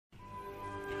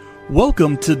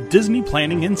Welcome to Disney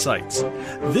Planning Insights.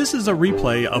 This is a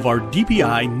replay of our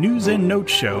DPI News and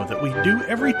Notes show that we do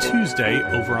every Tuesday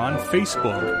over on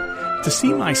Facebook. To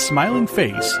see my smiling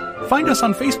face, find us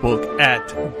on Facebook at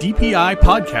DPI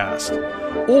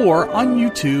Podcast or on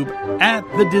YouTube at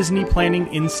the Disney Planning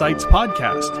Insights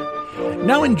Podcast.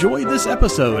 Now enjoy this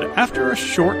episode after a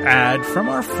short ad from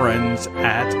our friends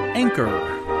at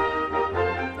Anchor.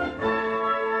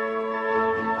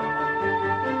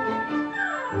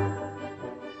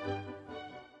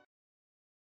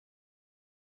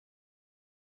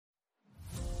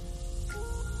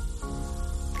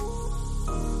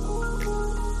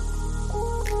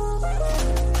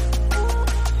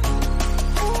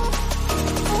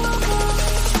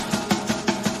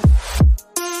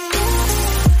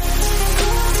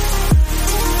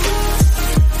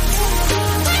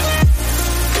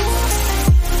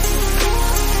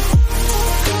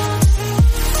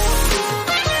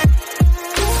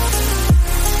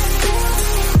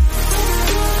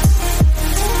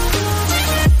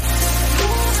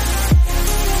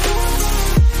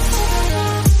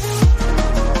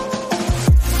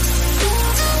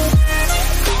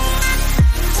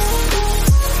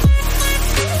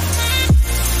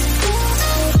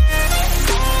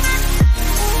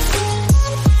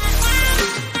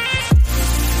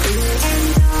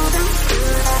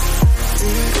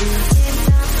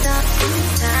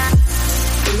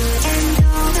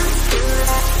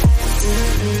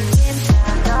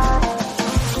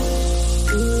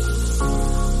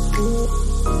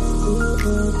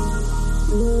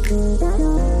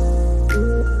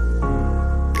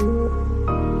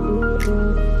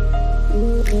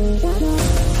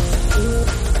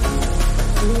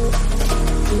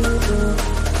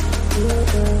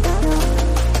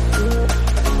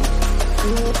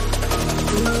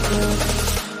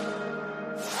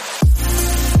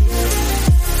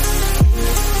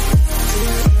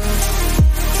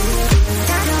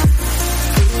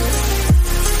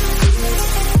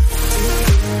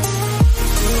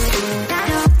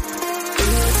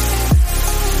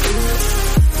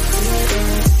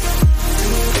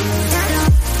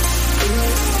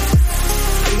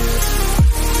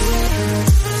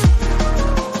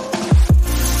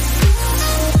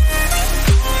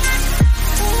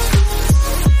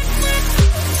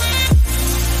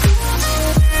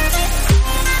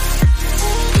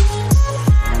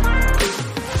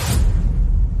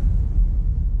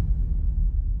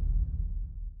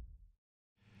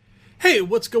 Hey,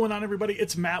 what's going on, everybody?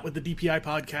 It's Matt with the DPI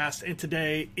Podcast, and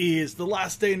today is the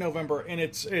last day of November, and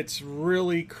it's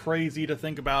really crazy to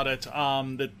think about it,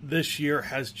 that this year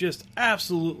has just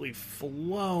absolutely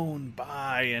flown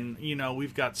by, and, you know,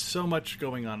 we've got so much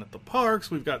going on at the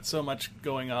parks, we've got so much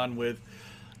going on with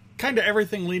kind of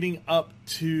everything leading up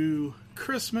to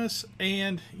Christmas,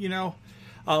 and, you know,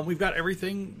 we've got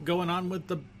everything going on with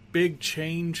the big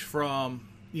change from,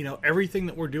 you know, everything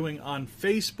that we're doing on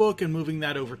Facebook and moving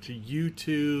that over to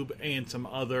YouTube and some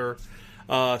other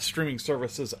streaming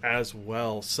services as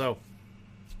well. So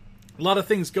a lot of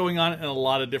things going on in a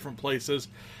lot of different places.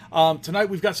 Tonight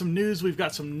we've got some news, we've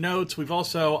got some notes. We've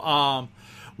also,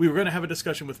 we were going to have a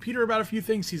discussion with Peter about a few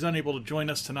things. He's unable to join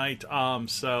us tonight,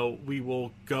 so we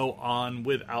will go on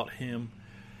without him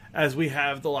as we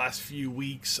have the last few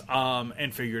weeks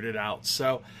and figured it out.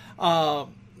 So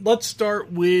let's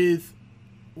start with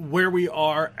where we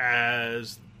are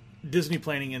as Disney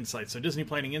Planning Insights. So Disney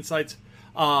Planning Insights,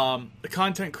 the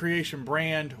content creation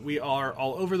brand, we are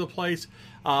all over the place.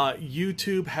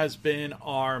 YouTube has been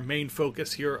our main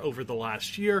focus here over the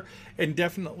last year and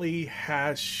definitely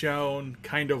has shown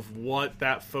kind of what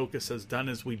that focus has done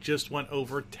as we just went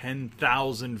over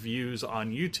 10,000 views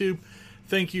on YouTube.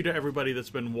 Thank you to everybody that's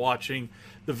been watching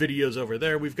the videos over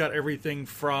there. We've got everything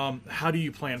from how do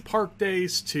you plan park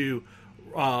days to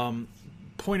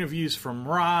point of views from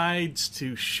rides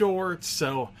to shorts.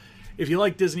 So if you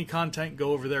like Disney content,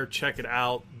 go over there, check it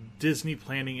out. Disney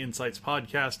Planning Insights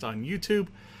Podcast on YouTube.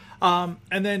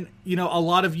 And then, you know, a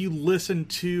lot of you listen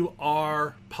to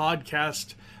our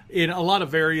podcast in a lot of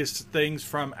various things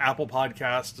from Apple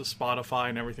Podcasts to Spotify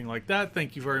and everything like that.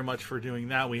 Thank you very much for doing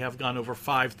that. We have gone over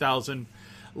 5,000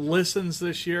 listens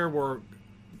this year. We're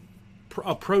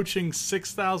approaching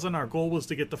 6,000. Our goal was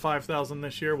to get to 5,000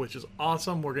 this year, which is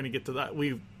awesome. We're going to get to that.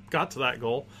 We've got to that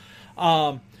goal.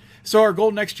 So our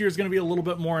goal next year is going to be a little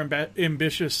bit more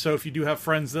ambitious. So if you do have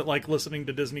friends that like listening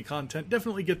to Disney content,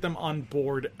 definitely get them on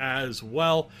board as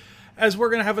well. As we're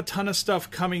going to have a ton of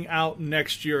stuff coming out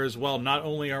next year as well. Not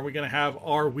only are we going to have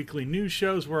our weekly news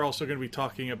shows, we're also going to be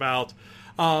talking about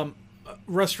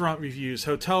restaurant reviews,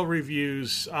 hotel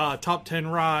reviews, top 10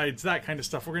 rides, that kind of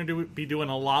stuff. We're going to be doing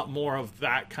a lot more of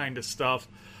that kind of stuff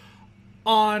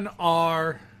on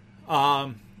our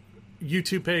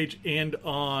YouTube page and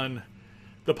on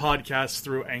the podcast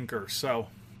through Anchor. So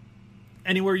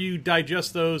anywhere you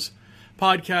digest those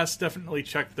podcasts, definitely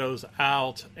check those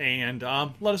out and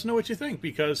let us know what you think,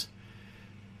 because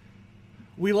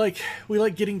we like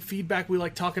getting feedback. We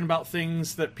like talking about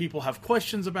things that people have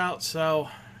questions about. So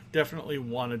definitely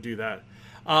want to do that.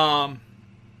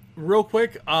 Real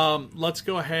quick, let's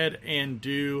go ahead and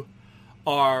do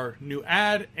our new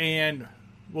ad, and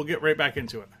we'll get right back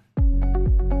into it.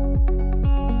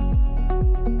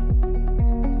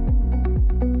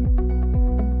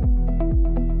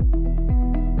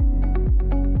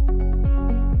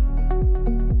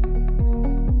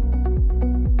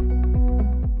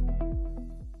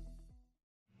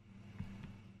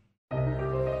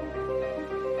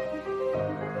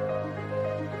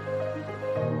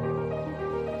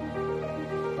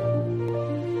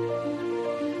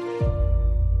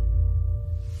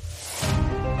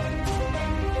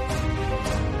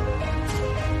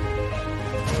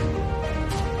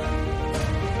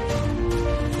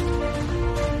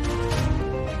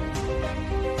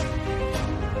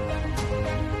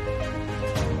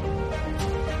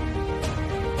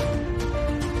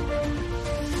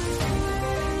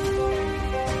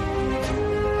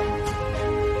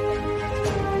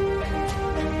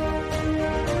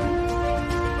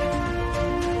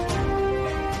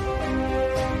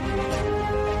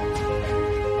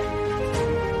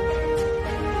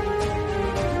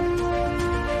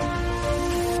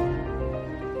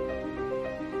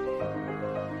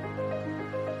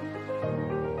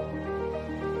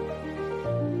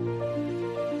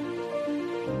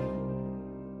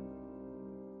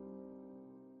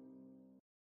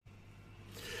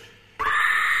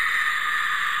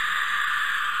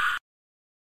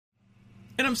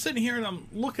 And I'm sitting here and I'm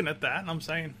looking at that and I'm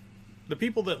saying, the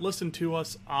people that listen to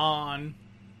us on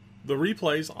the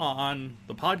replays on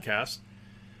the podcast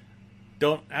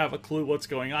don't have a clue what's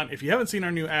going on. If you haven't seen our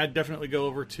new ad, definitely go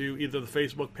over to either the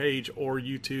Facebook page or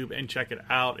YouTube and check it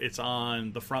out. It's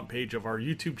on the front page of our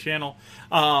YouTube channel.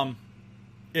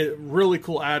 Really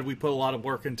cool ad. We put a lot of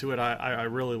work into it. I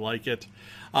really like it.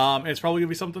 It's probably going to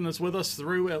be something that's with us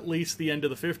through at least the end of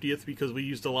the 50th, because we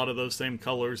used a lot of those same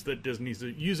colors that Disney's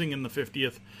using in the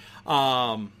 50th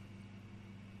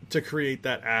to create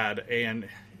that ad. And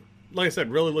like I said,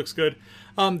 really looks good.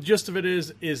 Gist of it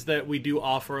is that we do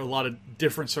offer a lot of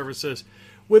different services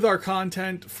with our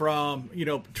content, from,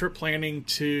 trip planning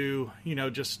to,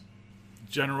 just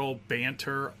general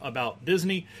banter about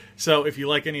Disney. So if you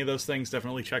like any of those things,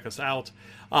 definitely check us out.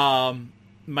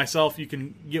 Myself, you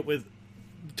can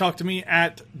talk to me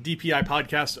at DPI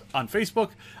Podcast on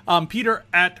Facebook. Peter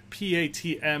at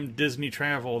PATM Disney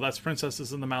Travel. That's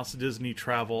Princesses and the Mouse Disney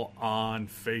Travel on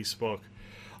Facebook.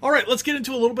 All right, let's get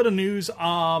into a little bit of news.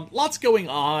 Lots going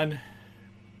on.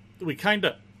 We kind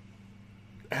of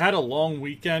had a long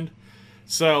weekend,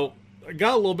 so I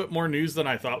got a little bit more news than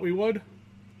I thought we would.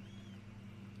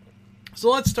 So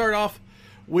let's start off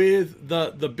with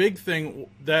the big thing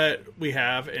that we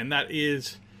have, and that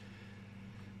is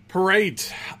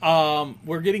parades.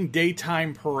 We're getting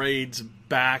daytime parades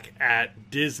back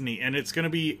at Disney, and it's going to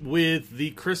be with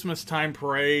the Christmas time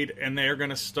parade, and they're going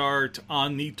to start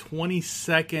on the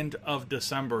 22nd of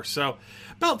December. So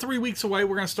about 3 weeks away,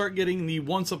 we're going to start getting the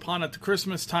Once Upon a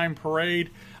Christmas time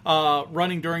parade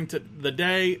running during the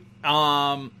day.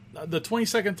 The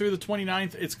 22nd through the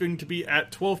 29th, it's going to be at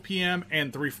 12 p.m.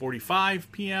 and 3:45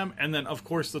 p.m. And then, of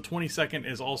course, the 22nd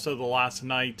is also the last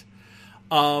night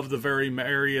of the very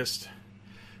merriest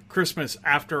Christmas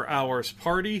after hours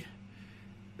party.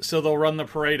 So they'll run the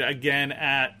parade again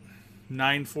at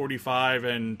 9:45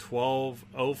 and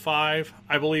 12:05,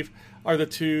 I believe, are the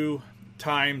two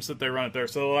times that they run it there.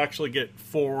 So they'll actually get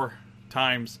 4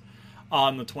 times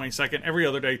on the 22nd, every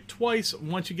other day, twice.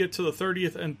 Once you get to the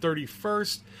 30th and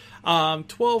 31st,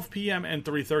 12 p.m. and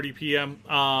 3:30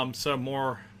 p.m. So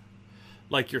more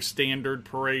like your standard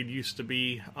parade used to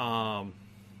be.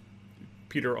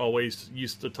 Peter always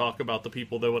used to talk about the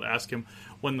people that would ask him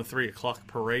when the 3 o'clock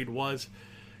parade was.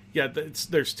 Yeah,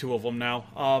 there's 2 of them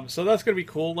now. So that's going to be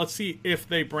cool. Let's see if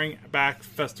they bring back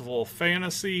Festival of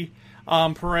Fantasy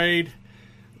parade.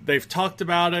 They've talked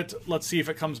about it. Let's see if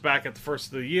it comes back at the first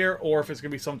of the year, or if it's going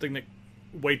to be something that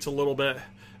waits a little bit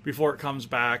before it comes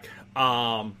back.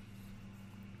 But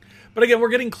again, we're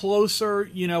getting closer.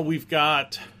 We've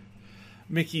got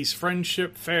Mickey's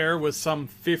Friendship Fair with some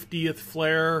 50th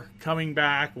flair coming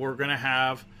back. We're going to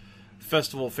have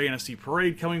Festival of Fantasy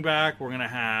Parade coming back. We're going to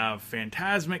have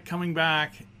Fantasmic coming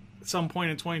back at some point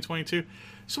in 2022.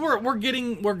 So we're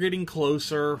getting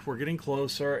closer. We're getting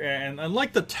closer, and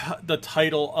like the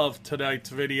title of tonight's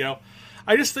video,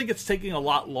 I just think it's taking a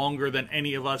lot longer than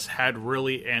any of us had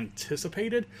really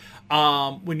anticipated.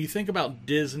 When you think about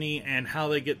Disney and how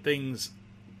they get things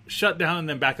shut down and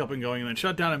then back up and going, and then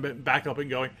shut down and back up and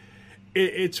going,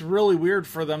 it's really weird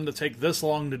for them to take this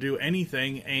long to do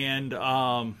anything, and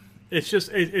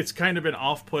it's kind of been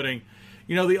off-putting.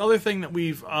 The other thing that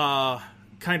we've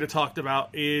kind of talked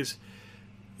about is,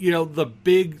 the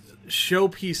big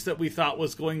showpiece that we thought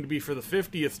was going to be for the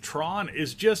 50th, Tron,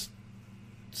 is just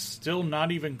still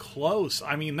not even close.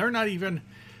 I mean, they're not even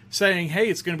saying, hey,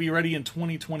 it's going to be ready in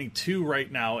 2022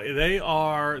 right now. They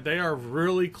are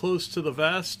really close to the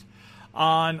vest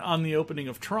on the opening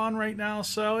of Tron right now.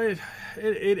 So it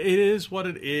is what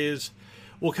it is.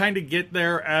 We'll kind of get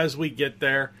there as we get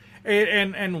there,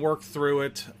 and work through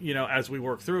it, as we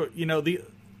work through it. The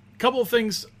couple of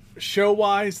things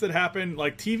show-wise that happened,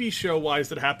 like TV show-wise,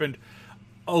 that happened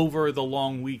over the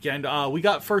long weekend. We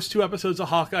got first 2 episodes of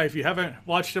Hawkeye. If you haven't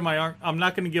watched them, I'm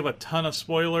not going to give a ton of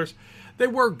spoilers. They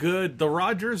were good. The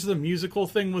Rogers the Musical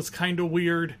thing was kind of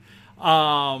weird.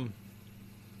 When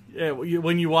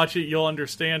you watch it, you'll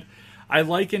understand. I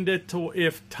likened it to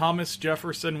if Thomas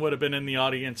Jefferson would have been in the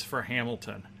audience for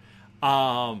Hamilton.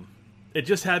 It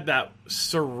just had that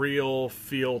surreal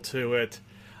feel to it.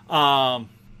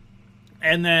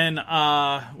 And then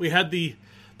we had the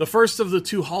first of the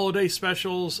 2 holiday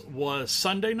specials was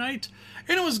Sunday night,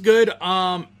 and it was good.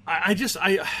 I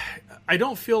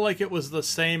don't feel like it was the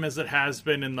same as it has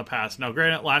been in the past. Now,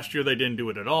 granted, last year they didn't do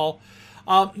it at all.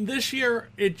 This year,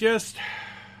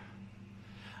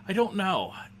 I don't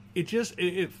know.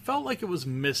 It felt like it was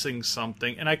missing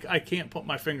something, and I can't put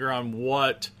my finger on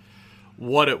what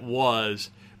it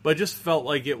was, but it just felt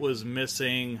like it was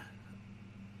missing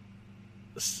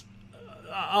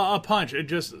a punch. It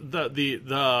just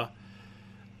the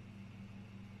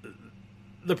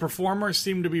performers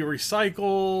seem to be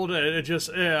recycled.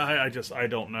 I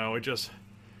don't know.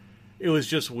 It was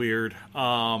just weird.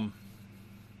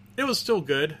 It was still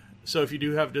good. So if you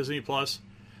do have Disney Plus,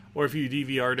 or if you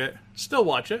DVR'd it, still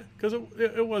watch it, because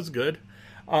it was good.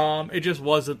 It just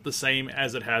wasn't the same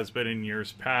as it has been in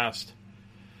years past.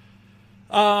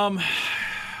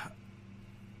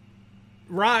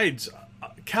 Rides.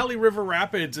 Cali River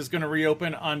Rapids is going to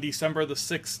reopen on December the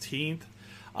 16th.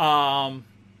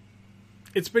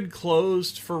 It's been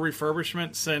closed for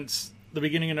refurbishment since the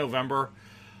beginning of November.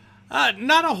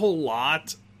 Not a whole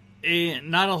lot.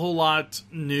 Not a whole lot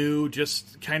new.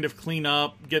 Just kind of clean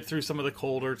up, get through some of the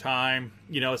colder time.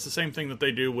 It's the same thing that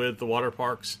they do with the water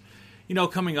parks.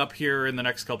 Coming up here in the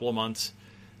next couple of months.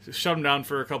 Shut them down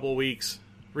for a couple of weeks.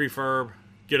 Refurb.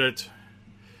 Get it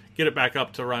back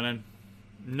up to running.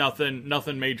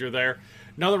 Nothing major there.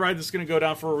 Another ride that's going to go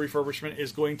down for a refurbishment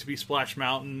is going to be Splash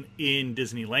Mountain in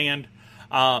Disneyland.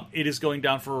 It is going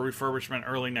down for a refurbishment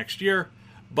early next year,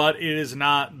 but it is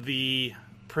not the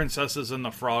Princesses and the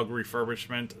Frog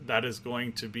refurbishment. That is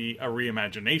going to be a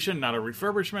reimagination, not a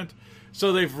refurbishment.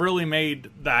 So they've really made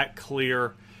that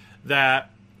clear that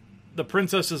the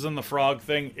Princesses and the Frog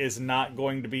thing is not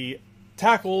going to be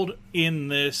tackled in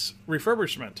this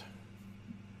refurbishment.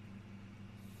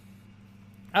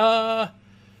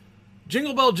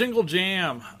 Jingle Bell Jingle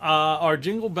Jam, or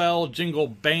Jingle Bell Jingle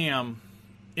Bam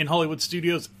in Hollywood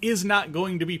Studios is not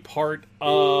going to be part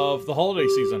of the holiday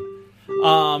season.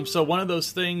 So one of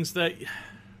those things that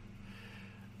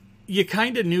you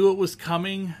kind of knew it was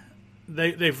coming.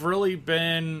 They've really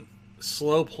been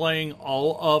slow playing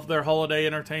all of their holiday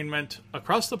entertainment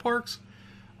across the parks.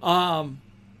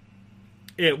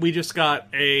 We just got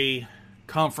a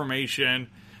confirmation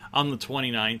on the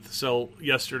 29th, so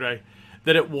yesterday,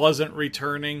 that it wasn't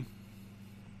returning.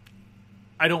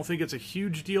 I don't think it's a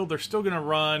huge deal. They're still going to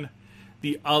run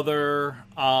the other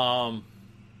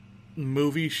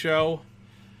movie show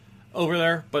over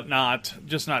there, but not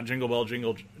Jingle Bell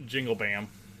Jingle Bam.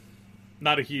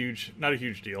 Not a huge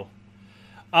deal.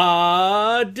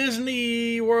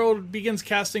 Disney World begins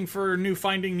casting for new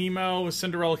Finding Nemo,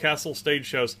 Cinderella Castle stage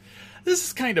shows. This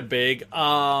is kind of big.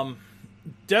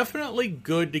 Definitely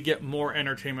good to get more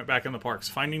entertainment back in the parks.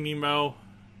 Finding Nemo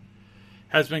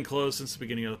has been closed since the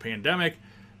beginning of the pandemic.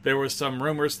 There was some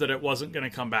rumors that it wasn't going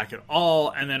to come back at all,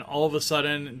 and then all of a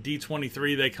sudden,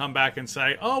 D23, they come back and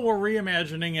say, oh, we're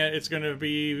reimagining it. It's going to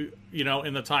be,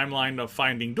 in the timeline of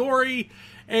Finding Dory,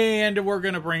 and we're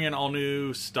going to bring in all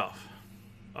new stuff.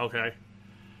 Okay.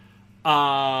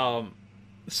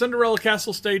 Cinderella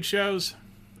Castle stage shows.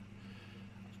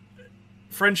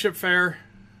 Friendship Fair.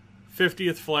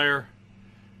 50th Flair,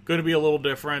 going to be a little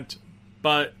different,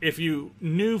 but if you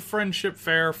knew Friendship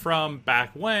Fair from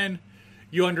back when,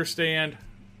 you understand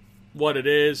what it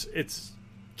is. It's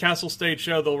Castle Stage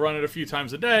Show. They'll run it a few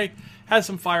times a day. Has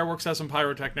some fireworks, has some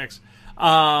pyrotechnics.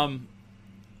 A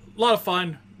lot of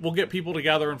fun. We'll get people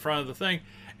together in front of the thing.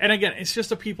 And again, it's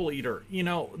just a people eater. You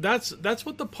know, that's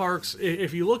what the parks,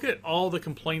 if you look at all the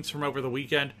complaints from over the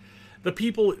weekend, the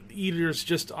people eaters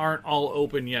just aren't all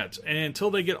open yet. And until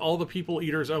they get all the people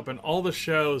eaters open, all the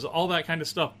shows, all that kind of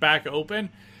stuff back open,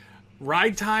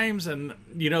 ride times and,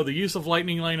 you know, the use of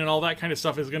Lightning Lane and all that kind of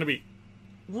stuff is going to be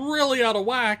really out of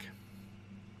whack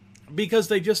because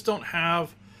they just don't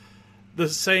have the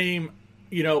same,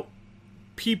 you know,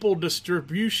 people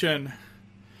distribution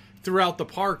throughout the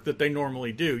park that they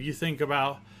normally do. You think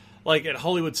about, like, at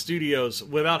Hollywood Studios,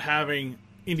 without having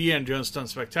Indiana Jones Stunt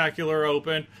Spectacular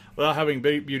open, without having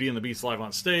Beauty and the Beast live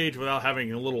on stage, without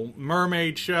having a Little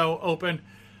Mermaid show open,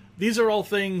 these are all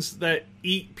things that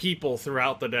eat people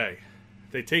throughout the day.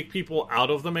 They take people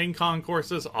out of the main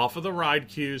concourses, off of the ride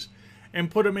queues, and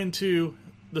put them into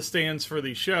the stands for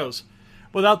these shows.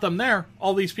 Without them there,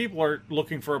 all these people are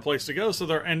looking for a place to go, so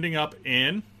they're ending up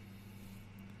in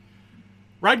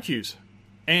ride queues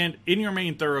and in your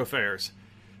main thoroughfares.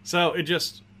 So it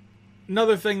just,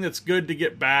 another thing that's good to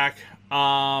get back.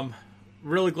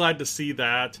 Really glad to see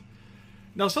that.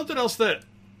 Now, something else that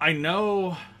I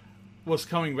know was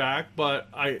coming back, but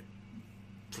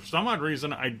for some odd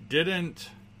reason, I didn't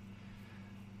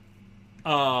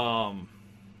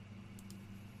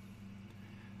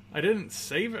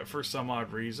save it for some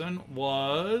odd reason,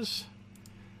 was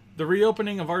the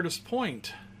reopening of Artist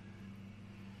Point.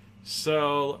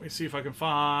 So, let me see if I can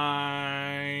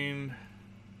find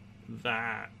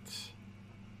that.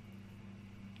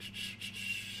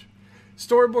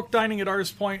 Storybook Dining at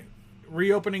Artist Point,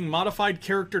 reopening modified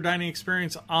character dining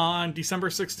experience on December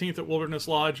 16th at Wilderness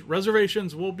Lodge.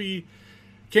 Reservations can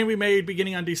be made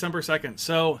beginning on December 2nd.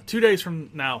 So 2 days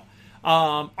from now.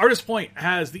 Artist Point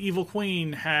has the Evil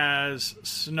Queen, has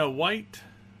Snow White,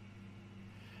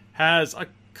 has a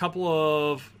couple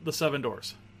of the Seven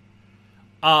Doors.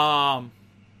 Palette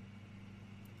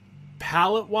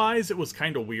wise, it was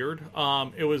kind of weird.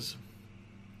 It was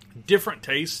different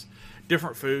tastes,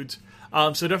 different foods.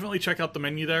 So definitely check out the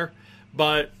menu there.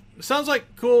 But sounds like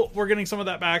cool. We're getting some of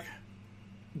that back.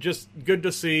 Just good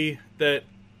to see that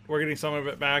we're getting some of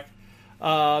it back.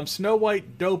 Snow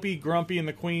White, Dopey, Grumpy, and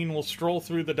the Queen will stroll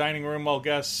through the dining room while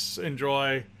guests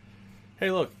enjoy.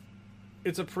 Hey, look,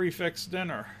 it's a prefix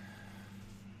dinner.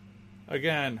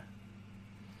 Again,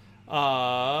 they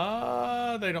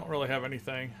don't really have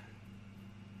anything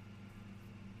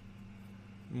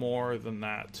more than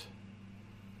that.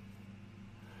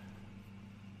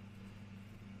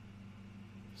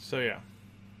 So yeah,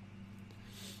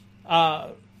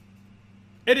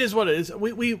 it is what it is.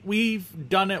 We've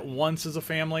done it once as a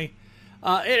family,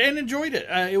 and enjoyed it.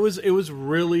 It was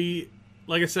really,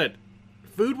 like I said,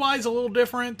 food wise a little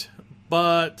different,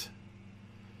 but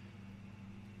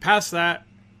past that,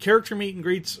 character meet and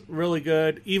greets really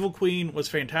good. Evil Queen was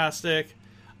fantastic.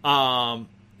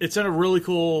 It's in a really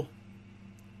cool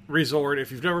resort.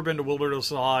 If you've never been to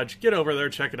Wilderness Lodge, get over there,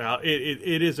 check it out.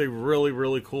 It is a really,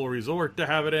 really cool resort to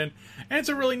have it in, and it's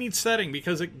a really neat setting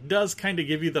because it does kind of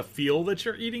give you the feel that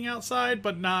you're eating outside,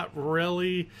 but not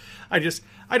really. I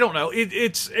don't know.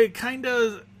 It's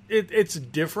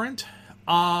different,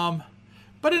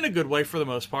 but in a good way for the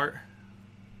most part.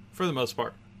 For the most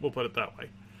part, we'll put it that way.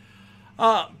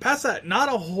 Past that, not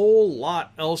a whole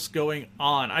lot else going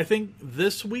on. I think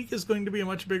this week is going to be a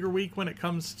much bigger week when it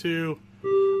comes to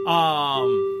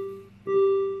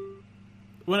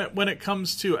when it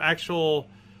comes to actual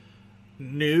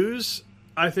news.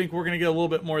 I think we're going to get a little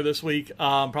bit more this week,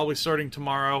 probably starting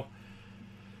tomorrow.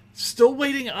 Still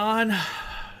waiting on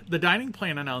the dining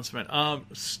plan announcement.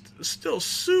 Still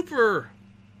super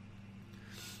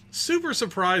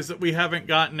surprised that we haven't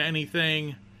gotten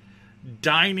anything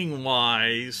dining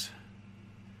wise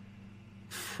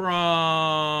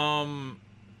from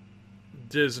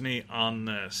Disney on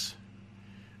this.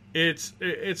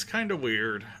 It's kind of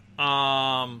weird.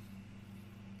 I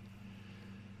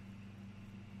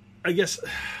guess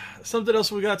something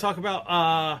else we got to talk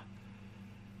about.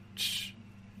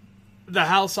 The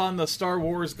house on the Star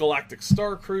Wars Galactic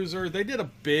Star Cruiser. They did a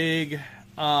big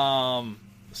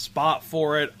spot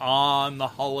for it on the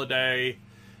holiday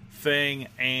thing,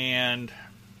 and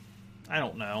I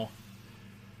don't know.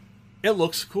 It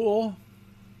looks cool.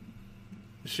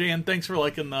 Shan, thanks for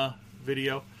liking the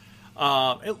video.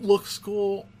 It looks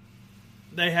cool.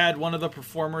 They had one of the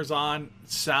performers on.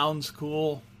 It sounds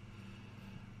cool.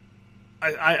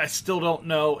 I still don't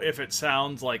know if it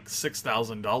sounds like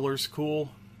 $6,000 cool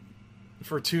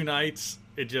for 2 nights.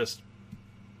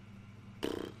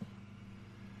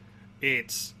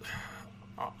 It's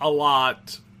a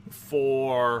lot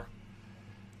for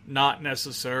not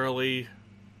necessarily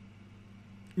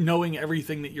knowing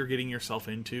everything that you're getting yourself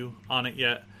into on it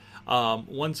yet.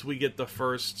 Once we get the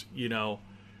first,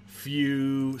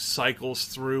 few cycles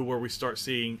through where we start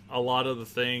seeing a lot of the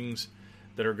things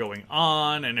that are going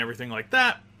on and everything like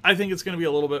that, I think it's going to be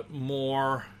a little bit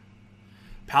more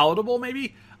palatable,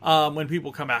 maybe, when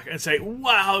people come back and say,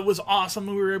 wow, it was awesome,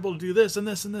 we were able to do this and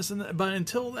this and this and that. But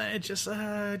until then, it just,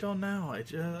 I don't know.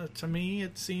 To me,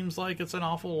 it seems like it's an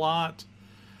awful lot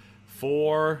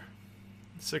for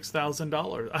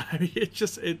 $6,000. I mean,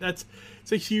 it's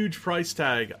a huge price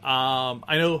tag.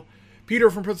 I know Peter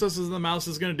from Princesses and the Mouse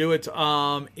is going to do it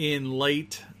in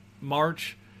late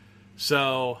March,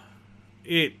 so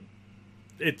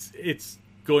it's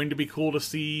going to be cool to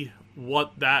see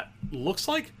what that looks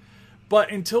like.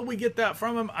 But until we get that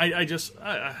from him, I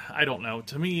don't know.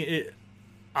 To me,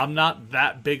 I'm not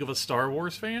that big of a Star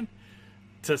Wars fan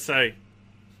to say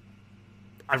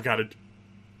I've got to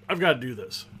do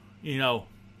this.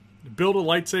 Build a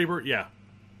lightsaber, yeah.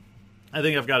 I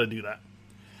think I've got to do that.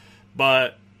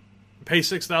 But pay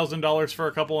 $6,000 for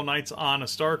a couple of nights on a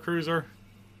Star Cruiser?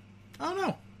 I don't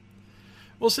know.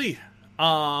 We'll see.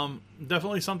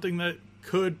 Definitely something that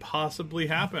could possibly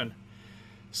happen.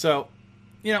 So,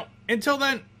 until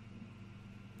then,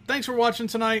 thanks for watching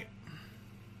tonight.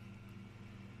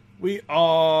 We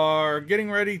are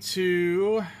getting ready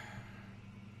to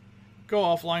go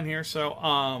offline here, so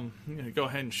I'm going to go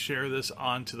ahead and share this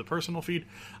onto the personal feed.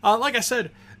 Like I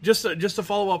said, just to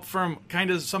follow up from kind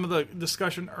of some of the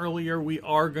discussion earlier, we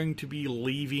are going to be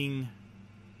leaving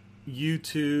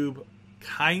YouTube,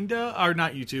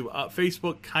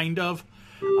 Facebook, kind of,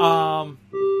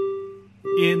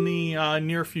 in the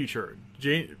near future.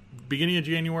 Beginning of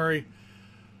January,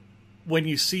 when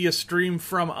you see a stream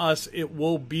from us, it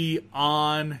will be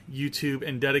on YouTube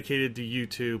and dedicated to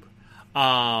YouTube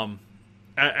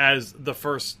as the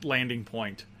first landing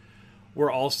point.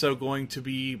 We're also going to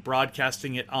be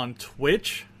broadcasting it on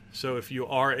Twitch. So if you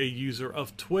are a user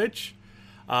of Twitch,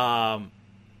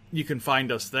 you can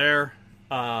find us there,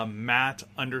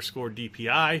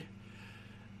 Matt_DPI.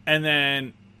 And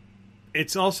then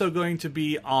it's also going to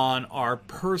be on our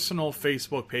personal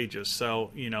Facebook pages. So,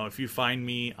 if you find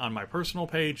me on my personal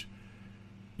page,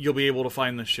 you'll be able to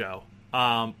find the show.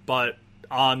 But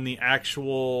on the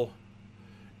actual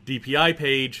DPI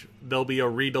page, there'll be a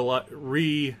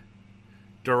redirect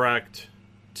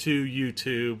to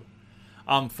YouTube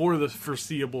for the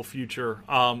foreseeable future,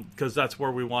 because that's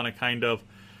where we want to kind of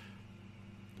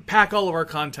pack all of our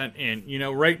content in.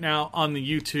 Right now on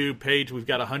the YouTube page, we've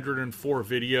got 104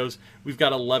 videos. We've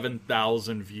got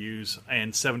 11,000 views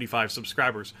and 75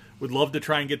 subscribers. We'd love to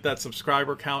try and get that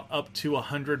subscriber count up to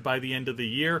 100 by the end of the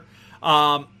year.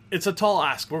 It's a tall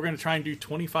ask. We're going to try and do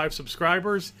 25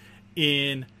 subscribers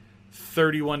in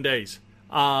 31 days.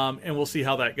 And we'll see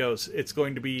how that goes. It's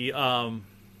going to be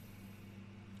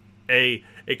a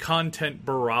content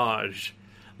barrage,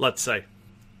 let's say.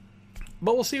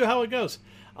 But we'll see how it goes.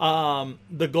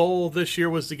 The goal this year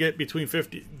was to get between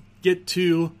 50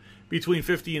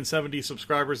 and 70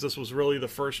 subscribers. This was really the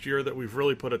first year that we've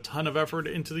really put a ton of effort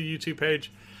into the YouTube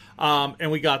page.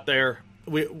 And we got there.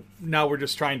 Now we're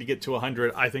just trying to get to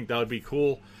 100. I think that would be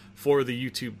cool for the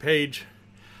YouTube page.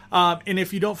 And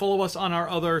if you don't follow us on our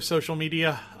other social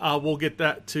media, we'll get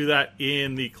to that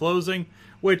in the closing,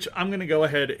 which I'm going to go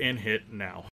ahead and hit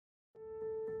now.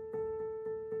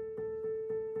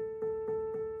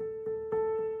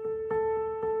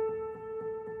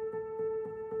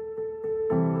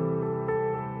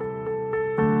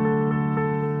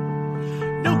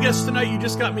 No guests tonight. You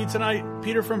just got me tonight.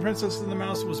 Peter from Princess and the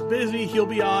Mouse was busy. He'll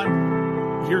be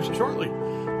on here shortly.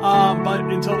 But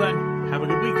until then, have a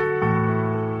good week.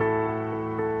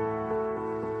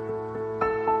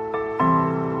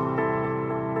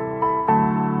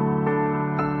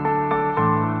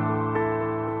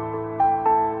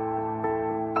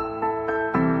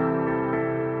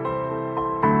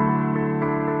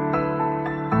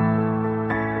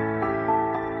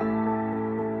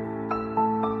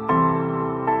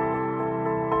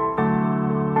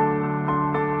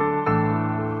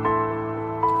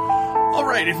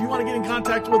 If you want to get in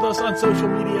contact with us on social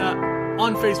media,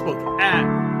 on Facebook at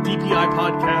DPI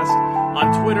Podcast,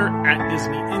 on Twitter at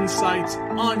Disney Insights,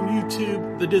 on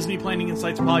YouTube, the Disney Planning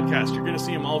Insights Podcast. You're going to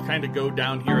see them all kind of go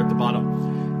down here at the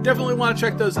bottom. Definitely want to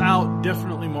check those out.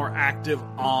 Definitely more active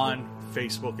on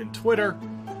Facebook and Twitter,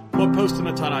 but posting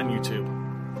a ton on YouTube.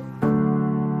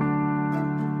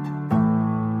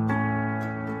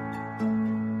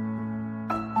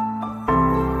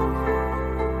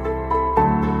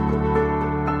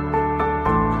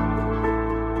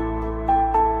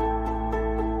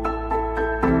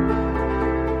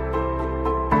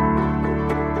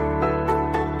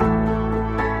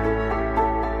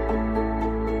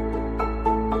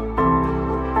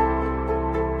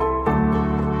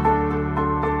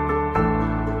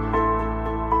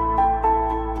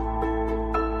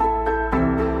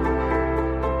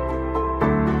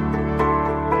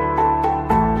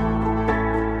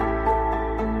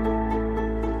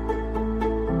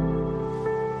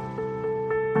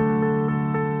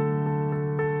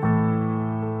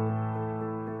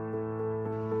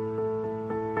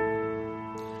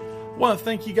 Want to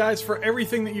thank you guys for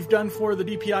everything that you've done for the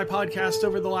DPI podcast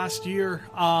over the last year.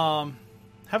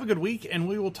 Have a good week, and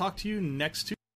we will talk to you next Tuesday.